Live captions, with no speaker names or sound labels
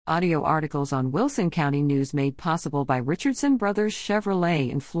Audio articles on Wilson County News made possible by Richardson Brothers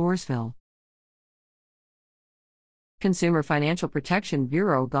Chevrolet in Floresville. Consumer Financial Protection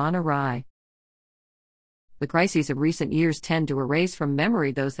Bureau gone awry. The crises of recent years tend to erase from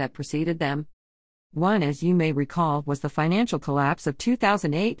memory those that preceded them. One, as you may recall, was the financial collapse of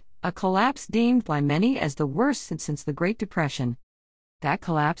 2008, a collapse deemed by many as the worst since the Great Depression. That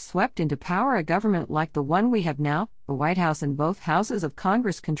collapse swept into power a government like the one we have now, the White House and both houses of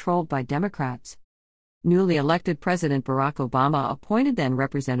Congress controlled by Democrats. Newly elected President Barack Obama appointed then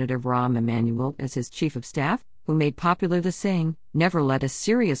Representative Rahm Emanuel as his chief of staff, who made popular the saying, "Never let a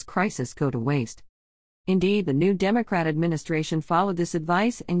serious crisis go to waste." Indeed, the new Democrat administration followed this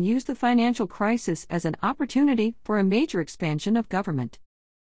advice and used the financial crisis as an opportunity for a major expansion of government.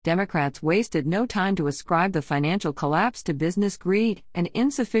 Democrats wasted no time to ascribe the financial collapse to business greed and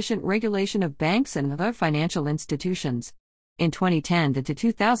insufficient regulation of banks and other financial institutions. In 2010, the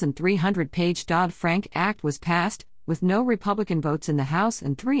 2,300-page Dodd-Frank Act was passed, with no Republican votes in the House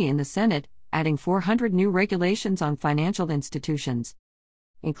and 3 in the Senate, adding 400 new regulations on financial institutions.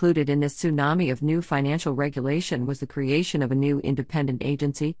 Included in this tsunami of new financial regulation was the creation of a new independent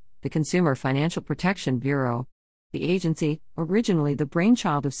agency, the Consumer Financial Protection Bureau. The agency, originally the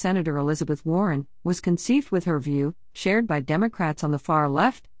brainchild of Senator Elizabeth Warren, was conceived with her view, shared by Democrats on the far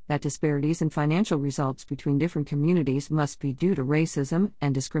left, that disparities in financial results between different communities must be due to racism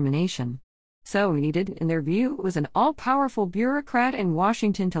and discrimination. So needed, in their view, was an all-powerful bureaucrat in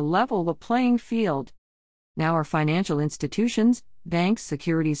Washington to level the playing field. Now our financial institutions, banks,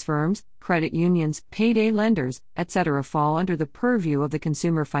 securities firms, credit unions, payday lenders, etc. fall under the purview of the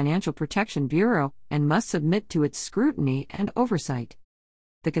Consumer Financial Protection Bureau and must submit to its scrutiny and oversight.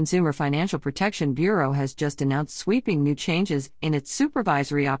 The Consumer Financial Protection Bureau has just announced sweeping new changes in its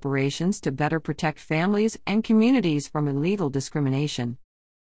supervisory operations to better protect families and communities from illegal discrimination.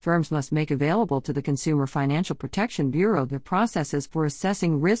 Firms must make available to the Consumer Financial Protection Bureau the processes for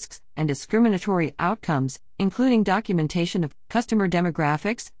assessing risks and discriminatory outcomes, including documentation of customer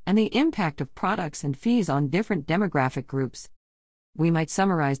demographics and the impact of products and fees on different demographic groups. We might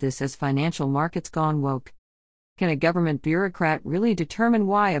summarize this as financial markets gone woke. Can a government bureaucrat really determine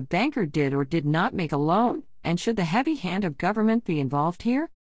why a banker did or did not make a loan, and should the heavy hand of government be involved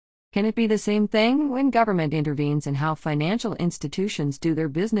here? Can it be the same thing when government intervenes in how financial institutions do their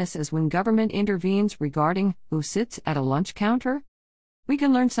business as when government intervenes regarding who sits at a lunch counter? We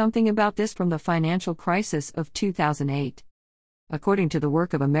can learn something about this from the financial crisis of 2008. According to the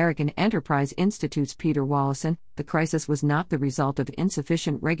work of American Enterprise Institute's Peter Wallison, the crisis was not the result of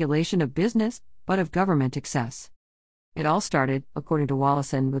insufficient regulation of business, but of government excess. It all started, according to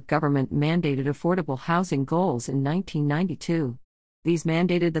Wallison, with government-mandated affordable housing goals in 1992. These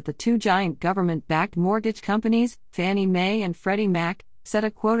mandated that the two giant government-backed mortgage companies, Fannie Mae and Freddie Mac, set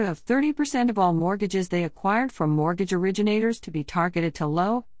a quota of 30% of all mortgages they acquired from mortgage originators to be targeted to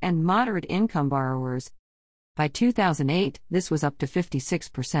low and moderate-income borrowers. By 2008, this was up to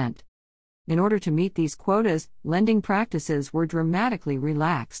 56%. In order to meet these quotas, lending practices were dramatically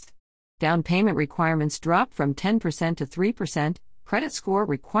relaxed. Down payment requirements dropped from 10% to 3%, credit score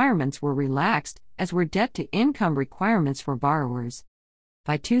requirements were relaxed, as were debt-to-income requirements for borrowers.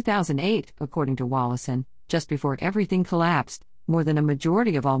 By 2008, according to Wallison, just before everything collapsed, more than a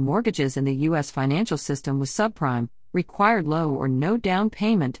majority of all mortgages in the U.S. financial system was subprime, required low or no down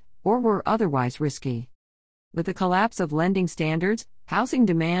payment, or were otherwise risky. With the collapse of lending standards, housing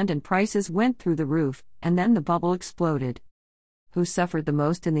demand and prices went through the roof, and then the bubble exploded. Who suffered the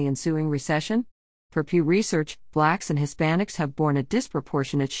most in the ensuing recession? Per Pew Research, Blacks and Hispanics have borne a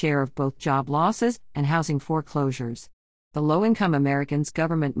disproportionate share of both job losses and housing foreclosures. The low-income Americans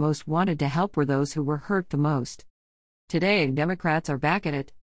government most wanted to help were those who were hurt the most. Today, Democrats are back at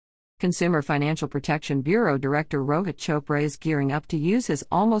it. Consumer Financial Protection Bureau Director Rohit Chopra is gearing up to use his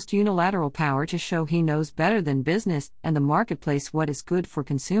almost unilateral power to show he knows better than business and the marketplace what is good for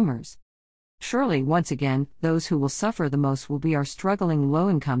consumers. Surely, once again, those who will suffer the most will be our struggling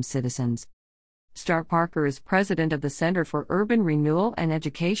low-income citizens. Star Parker is president of the Center for Urban Renewal and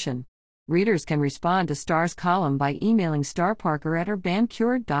Education. Readers can respond to Star's column by emailing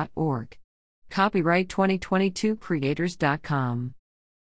starparker@urbancured.org. Copyright 2022 Creators.com.